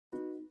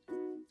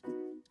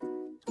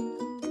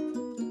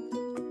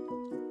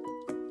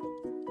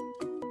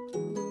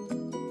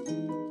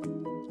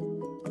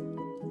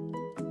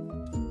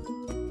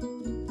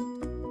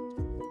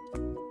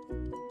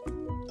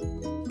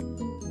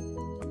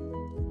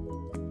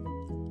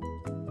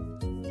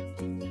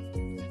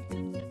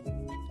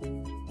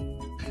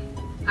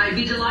I'd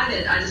be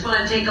delighted. I just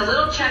want to take a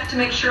little check to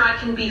make sure I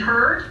can be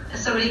heard.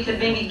 Somebody could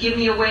maybe give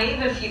me a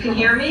wave if you can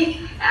hear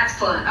me.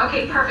 Excellent.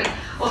 Okay, perfect.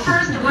 Well,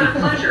 first, what a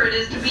pleasure it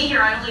is to be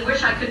here. I only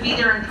wish I could be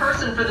there in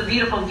person for the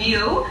beautiful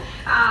view.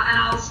 And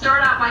I'll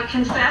start out by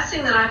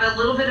confessing that I have a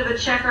little bit of a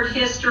checkered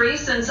history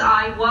since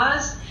I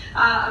was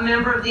a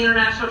member of the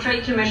International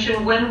Trade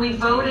Commission when we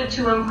voted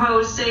to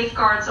impose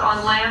safeguards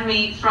on lamb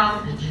meat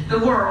from the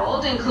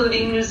world,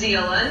 including New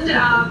Zealand.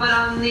 But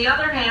on the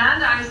other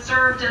hand, I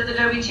served at the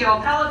WTO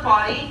Appellate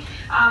Body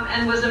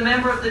and was a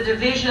member of the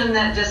division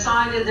that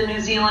decided the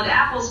New Zealand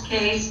apples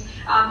case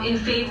in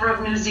favor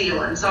of New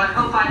Zealand. So I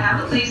hope I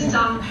have at least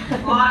some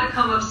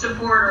modicum of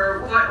support or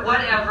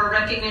whatever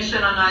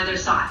recognition on either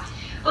side.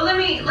 Well,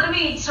 let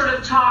me sort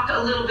of talk a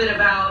little bit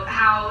about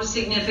how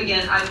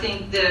significant I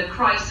think the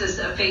crisis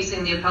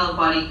facing the appellate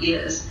body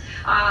is,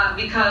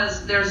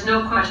 because there's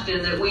no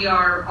question that we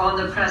are on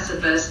the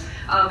precipice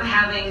of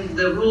having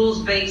the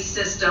rules-based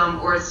system,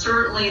 or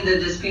certainly the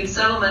dispute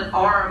settlement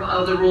arm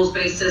of the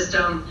rules-based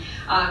system,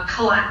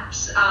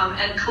 collapse,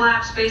 and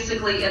collapse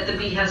basically at the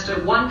behest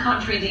of one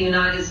country, the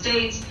United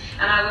States.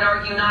 And I would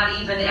argue not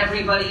even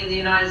everybody in the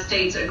United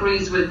States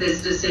agrees with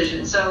this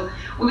decision. So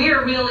we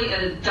are really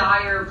at a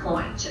dire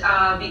point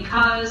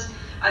because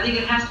I think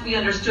it has to be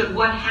understood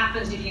what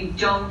happens if you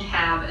don't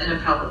have an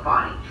appellate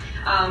body.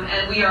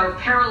 And we are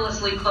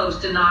perilously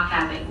close to not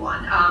having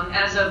one.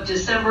 As of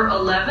December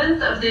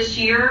 11th of this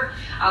year,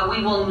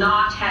 we will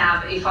not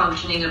have a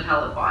functioning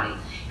appellate body.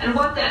 And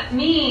what that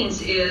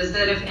means is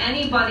that if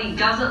anybody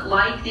doesn't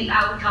like the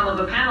outcome of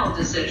a panel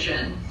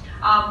decision,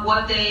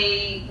 what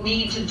they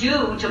need to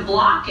do to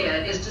block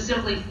it is to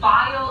simply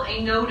file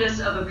a notice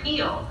of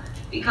appeal,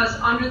 because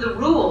under the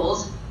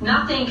rules,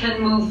 nothing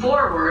can move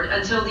forward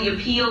until the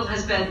appeal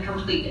has been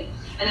completed.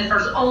 And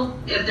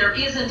if there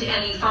isn't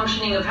any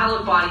functioning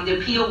appellate body, the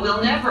appeal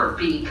will never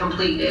be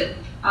completed.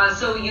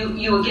 So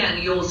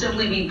you'll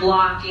simply be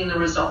blocking the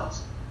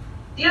results.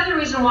 The other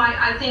reason why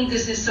I think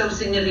this is so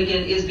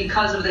significant is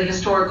because of the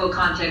historical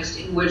context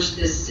in which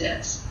this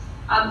sits.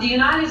 The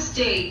United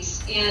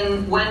States,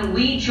 when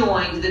we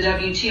joined the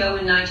WTO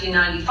in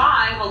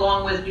 1995,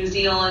 along with New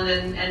Zealand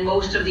and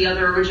most of the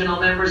other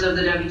original members of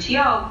the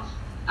WTO,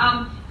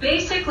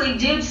 basically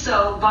did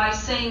so by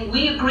saying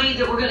we agree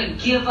that we're going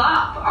to give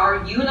up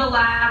our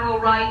unilateral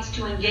rights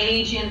to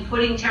engage in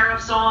putting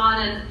tariffs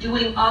on and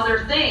doing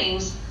other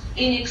things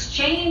in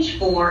exchange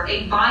for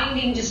a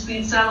binding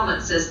dispute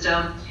settlement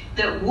system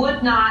that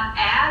would not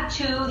add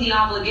to the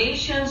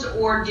obligations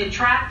or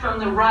detract from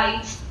the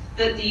rights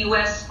that the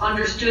U.S.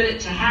 understood it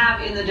to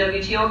have in the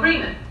WTO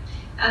agreement.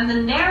 And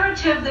the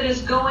narrative that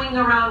is going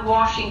around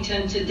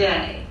Washington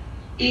today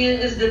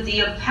is that the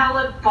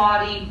appellate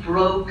body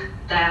broke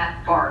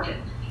that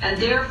bargain.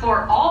 And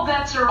therefore, all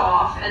bets are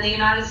off, and the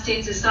United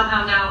States is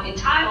somehow now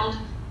entitled.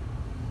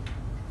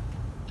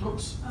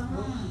 Oops.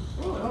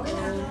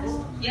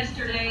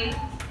 Yesterday,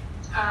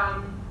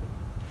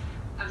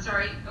 I'm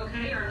sorry,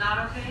 okay or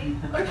not okay?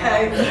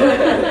 Okay.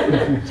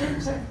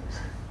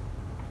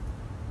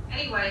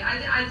 Anyway,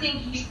 I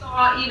think you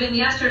saw even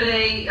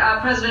yesterday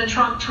President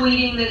Trump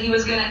tweeting that he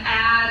was going to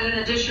add an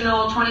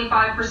additional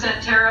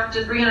 25% tariff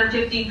to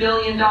 $350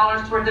 billion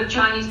worth of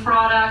Chinese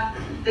product,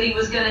 that he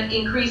was going to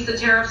increase the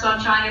tariffs on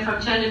China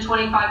from 10 to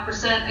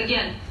 25%.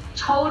 Again,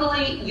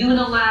 totally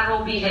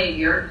unilateral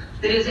behavior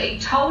that is a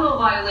total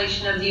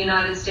violation of the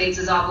United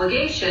States'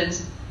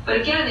 obligations.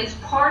 But again, it's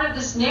part of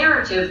this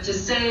narrative to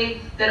say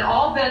that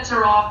all bets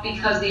are off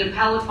because the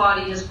appellate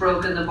body has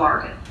broken the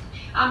bargain.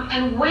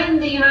 And when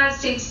the United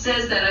States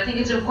says that, I think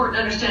it's important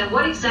to understand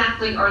what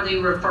exactly are they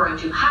referring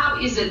to? How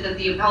is it that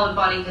the appellate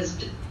body has...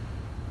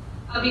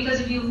 because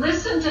if you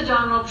listen to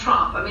Donald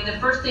Trump, I mean, the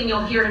first thing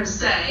you'll hear him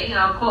say, and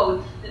I'll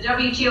quote, the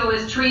WTO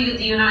has treated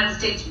the United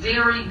States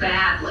very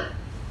badly,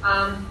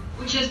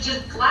 which is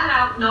just flat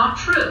out not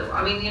true.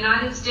 I mean, the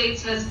United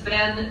States has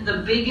been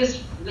the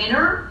biggest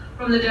winner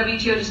from the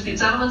WTO dispute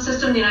settlement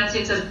system. The United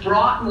States has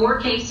brought more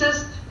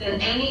cases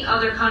than any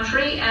other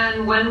country,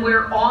 and when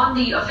we're on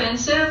the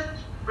offensive,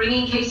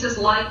 bringing cases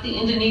like the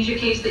Indonesia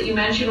case that you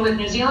mentioned with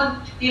New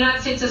Zealand, the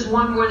United States has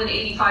won more than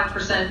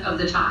 85% of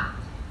the time.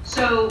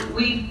 So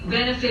we've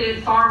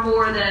benefited far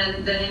more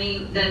than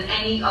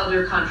any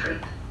other country.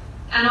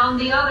 And on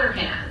the other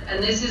hand,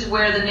 and this is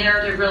where the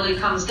narrative really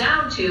comes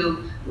down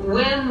to,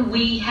 when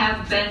we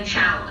have been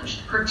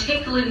challenged,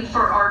 particularly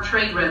for our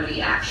trade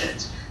remedy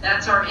actions,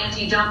 that's our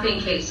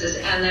anti-dumping cases,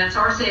 and that's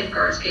our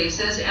safeguards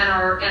cases, and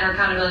our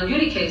countervailing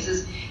duty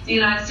cases, the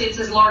United States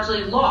has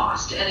largely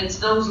lost. And it's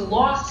those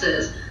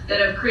losses that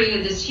have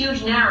created this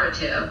huge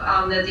narrative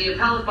that the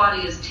appellate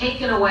body has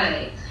taken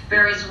away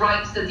various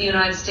rights that the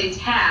United States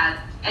had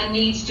and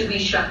needs to be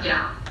shut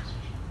down.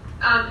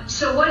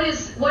 So what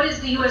is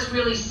the U.S.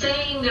 really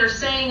saying? They're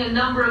saying a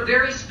number of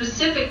very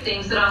specific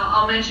things that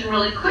I'll mention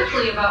really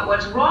quickly about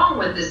what's wrong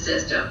with this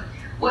system.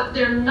 What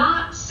they're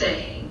not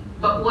saying,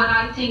 but what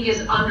I think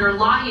is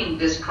underlying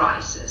this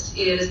crisis,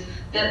 is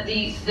that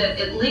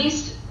at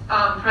least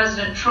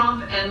President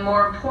Trump, and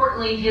more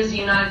importantly his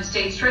United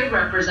States Trade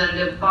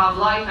Representative Bob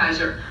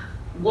Lighthizer,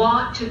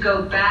 want to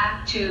go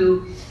back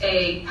to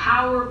a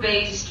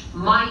power-based,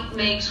 might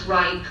makes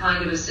right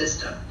kind of a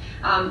system.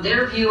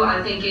 Their view,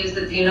 I think, is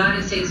that the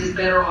United States is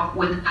better off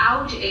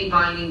without a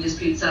binding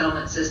dispute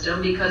settlement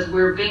system because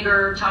we're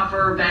bigger,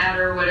 tougher,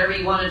 badder, whatever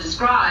you want to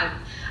describe,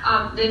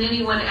 than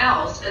anyone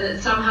else, and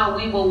that somehow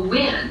we will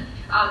win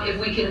if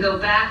we can go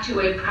back to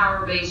a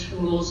power-based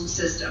rules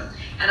system.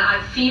 And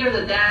I fear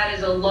that that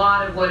is a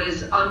lot of what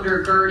is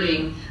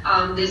undergirding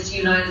this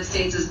United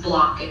States'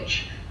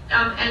 blockage.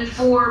 And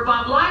for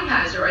Bob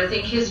Lighthizer, I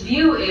think his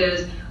view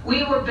is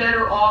we were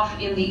better off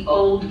in the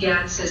old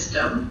GATT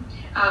system,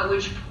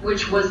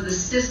 which was the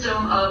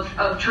system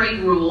of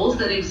trade rules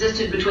that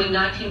existed between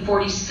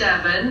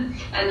 1947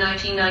 and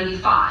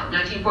 1995.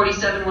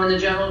 1947 when the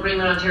General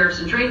Agreement on Tariffs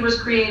and Trade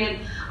was created,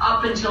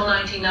 up until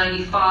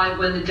 1995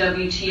 when the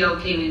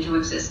WTO came into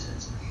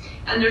existence.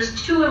 And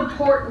there's two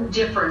important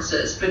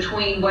differences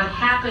between what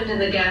happened in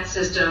the GATT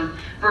system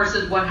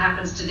versus what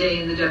happens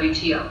today in the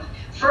WTO.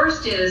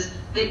 First is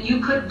that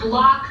you could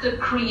block the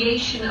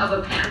creation of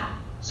a panel.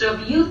 So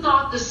if you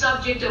thought the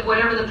subject of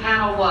whatever the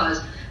panel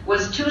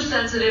was too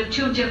sensitive,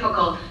 too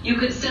difficult, you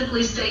could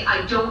simply say,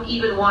 I don't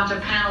even want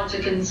a panel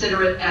to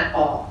consider it at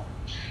all.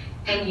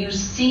 And you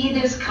see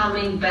this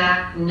coming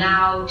back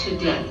now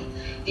today.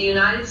 The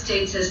United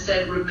States has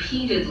said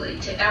repeatedly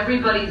to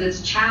everybody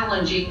that's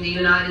challenging the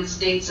United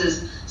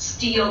States'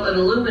 steel and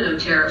aluminum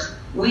tariffs,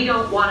 we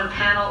don't want a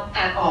panel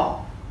at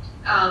all.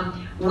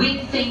 We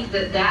think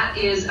that that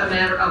is a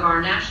matter of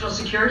our national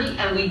security,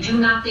 and we do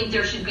not think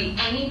there should be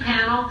any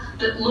panel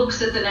that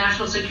looks at the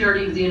national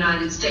security of the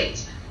United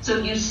States. So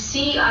you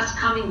see us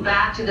coming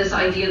back to this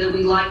idea that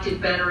we liked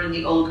it better in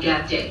the old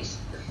GATT days.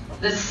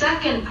 The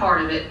second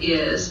part of it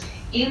is,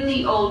 in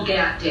the old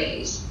GATT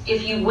days,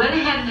 if you went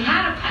ahead and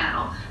had a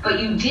panel, but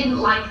you didn't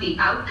like the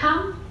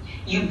outcome,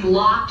 you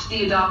blocked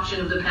the adoption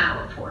of the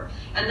panel report.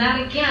 And that,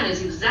 again,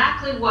 is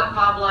exactly what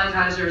Bob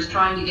Lighthizer is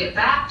trying to get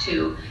back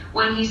to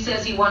when he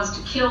says he wants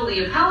to kill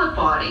the appellate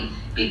body,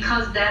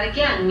 because that,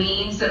 again,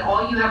 means that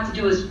all you have to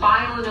do is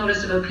file a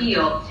notice of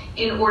appeal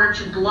in order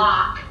to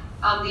block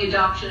the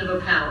adoption of a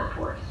panel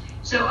report.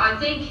 So I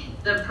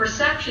think the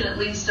perception, at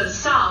least of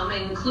some,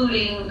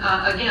 including,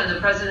 again, the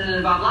President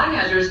and Bob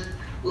Lighthizer, is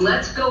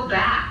let's go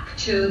back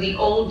to the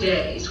old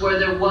days where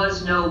there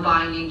was no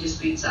binding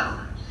dispute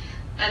settlement.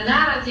 And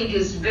that, I think,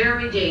 is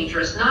very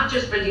dangerous, not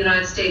just for the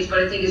United States, but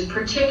I think is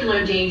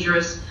particularly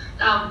dangerous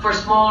for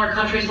smaller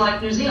countries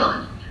like New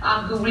Zealand,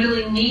 who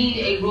really need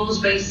a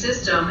rules-based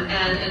system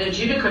and an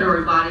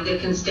adjudicatory body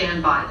that can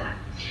stand by that.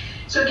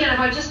 So again, if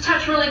I just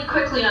touch really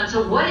quickly on,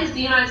 so what is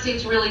the United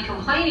States really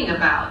complaining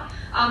about?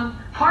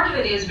 Part of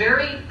it is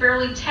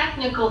fairly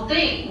technical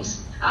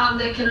things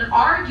that can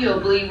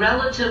arguably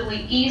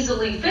relatively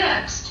easily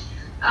fixed,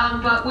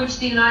 but which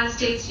the United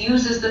States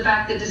uses the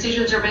fact that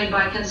decisions are made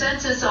by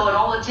consensus, so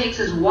all it takes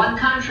is one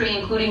country,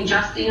 including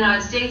just the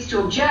United States, to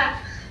object,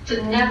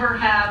 to never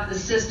have the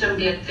system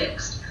get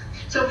fixed.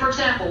 So for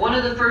example, one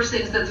of the first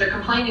things that they're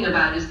complaining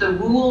about is the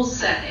rules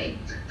say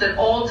that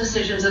all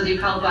decisions of the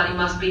appellate body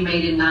must be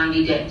made in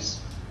 90 days.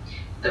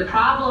 The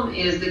problem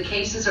is the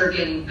cases are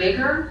getting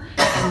bigger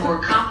and more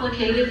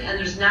complicated, and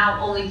there's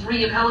now only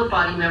 3 appellate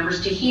body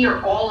members to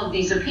hear all of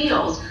these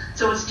appeals,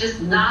 so it's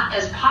just not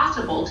as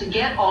possible to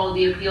get all of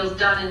the appeals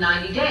done in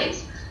 90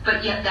 days.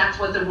 But yet that's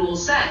what the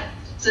rules say.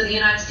 So the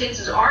United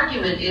States'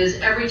 argument is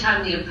every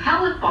time the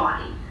appellate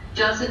body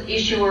doesn't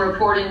issue a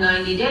report in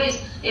 90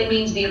 days, it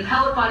means the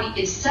appellate body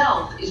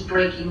itself is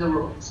breaking the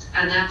rules,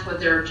 and that's what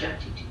they're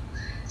objecting to.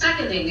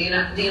 Second thing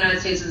the United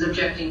States is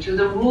objecting to,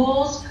 the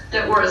rules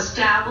that were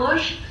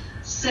established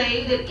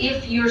say that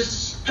if you're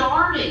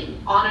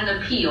starting on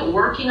an appeal,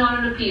 working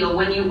on an appeal,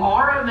 when you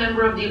are a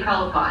member of the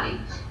appellate body,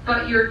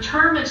 but your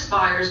term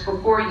expires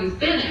before you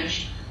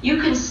finish,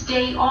 you can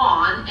stay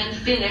on and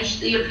finish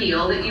the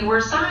appeal that you were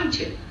assigned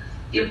to.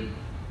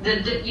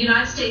 The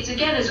United States,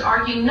 again, is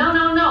arguing,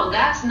 no,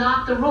 that's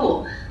not the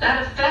rule.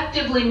 That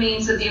effectively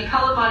means that the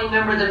appellate body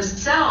member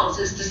themselves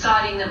is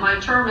deciding that my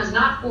term is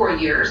not 4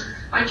 years,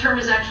 my term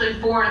is actually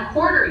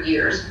 4¼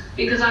 years,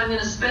 because I'm going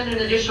to spend an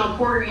additional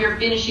quarter year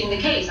finishing the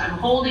case. I'm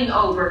holding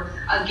over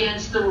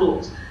against the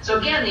rules. So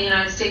again, the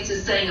United States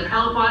is saying,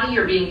 appellate body,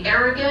 you're being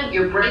arrogant,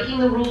 you're breaking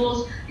the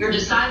rules, you're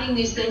deciding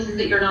these things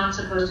that you're not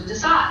supposed to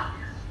decide.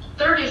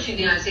 Third issue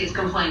the United States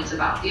complains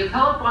about, the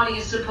appellate body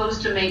is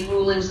supposed to make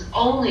rulings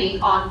only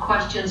on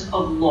questions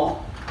of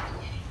law.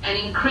 And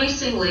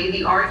increasingly,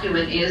 the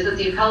argument is that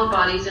the appellate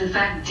body is in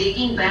fact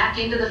digging back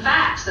into the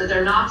facts that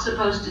they're not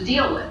supposed to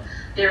deal with.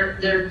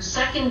 They're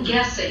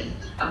second-guessing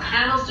a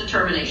panel's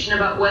determination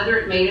about whether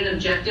it made an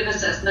objective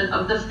assessment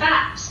of the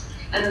facts.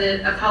 And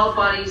the appellate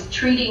body is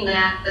treating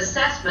that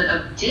assessment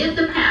of did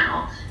the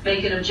panel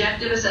make an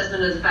objective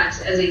assessment of the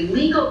facts as a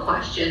legal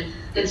question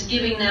that's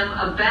giving them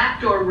a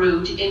backdoor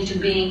route into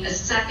being a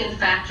second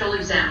factual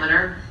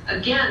examiner.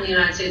 Again, the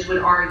United States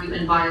would argue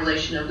in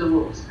violation of the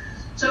rules.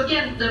 So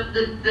again,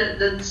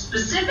 the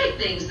specific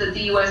things that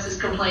the U.S. is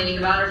complaining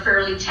about are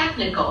fairly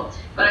technical,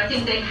 but I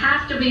think they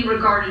have to be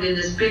regarded in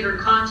this bigger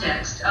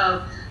context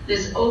of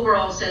this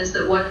overall sense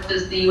that what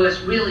does the U.S.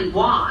 really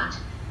want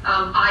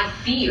I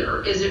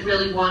fear is it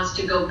really wants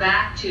to go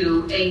back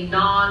to a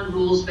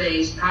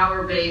non-rules-based,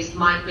 power-based,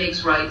 might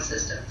makes right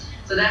system.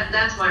 So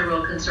that's my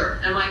real concern.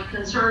 And my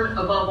concern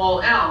above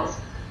all else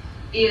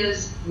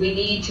is we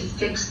need to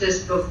fix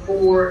this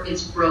before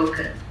it's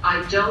broken.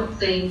 I don't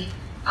think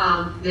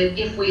that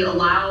if we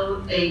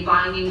allow a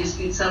binding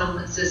dispute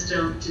settlement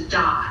system to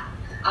die,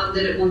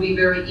 that it will be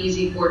very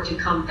easy for it to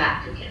come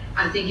back again.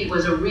 I think it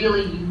was a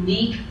really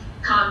unique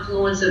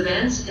confluence of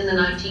events in the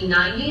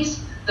 1990s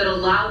that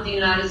allowed the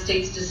United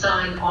States to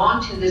sign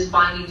on to this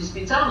binding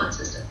dispute settlement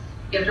system.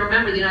 You have to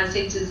remember the United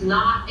States is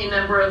not a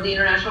member of the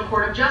International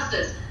Court of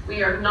Justice.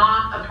 We are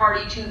not a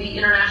party to the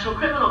International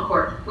Criminal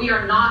Court. We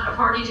are not a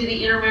party to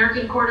the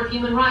Inter-American Court of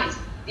Human Rights.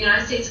 The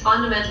United States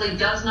fundamentally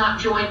does not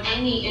join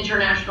any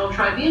international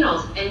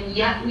tribunals, and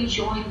yet we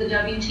joined the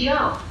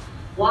WTO.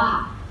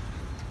 Why?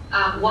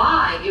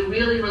 Why? It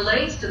really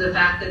relates to the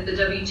fact that the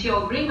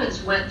WTO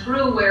agreements went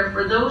through where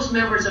for those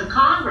members of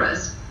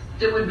Congress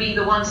that would be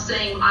the ones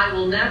saying, I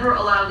will never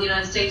allow the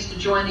United States to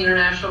join the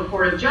International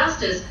Court of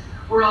Justice,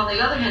 we're on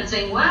the other hand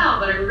saying, wow,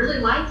 but I really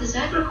like this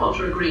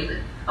agriculture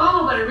agreement.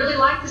 Oh, but I really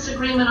like this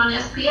agreement on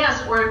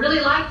SPS, or I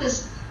really like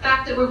this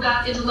fact that we've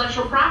got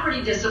intellectual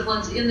property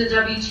disciplines in the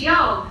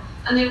WTO,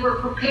 and they were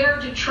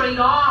prepared to trade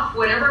off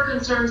whatever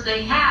concerns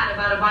they had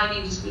about a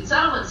binding dispute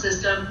settlement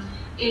system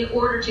in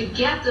order to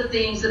get the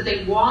things that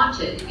they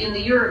wanted in the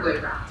Uruguay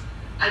round.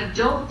 I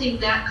don't think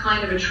that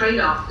kind of a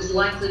trade-off is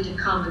likely to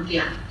come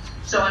again.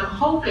 So I'm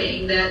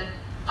hoping that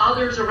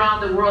others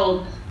around the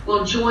world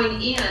will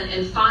join in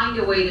and find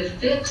a way to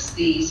fix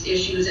these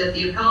issues at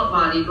the appellate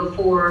body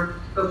before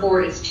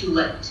it's too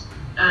late.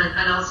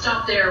 And I'll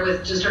stop there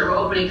with just sort of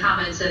opening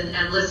comments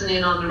and listen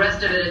in on the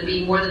rest of it and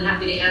be more than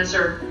happy to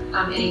answer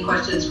any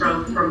questions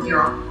from here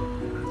on.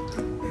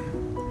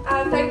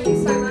 Thank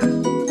you so much.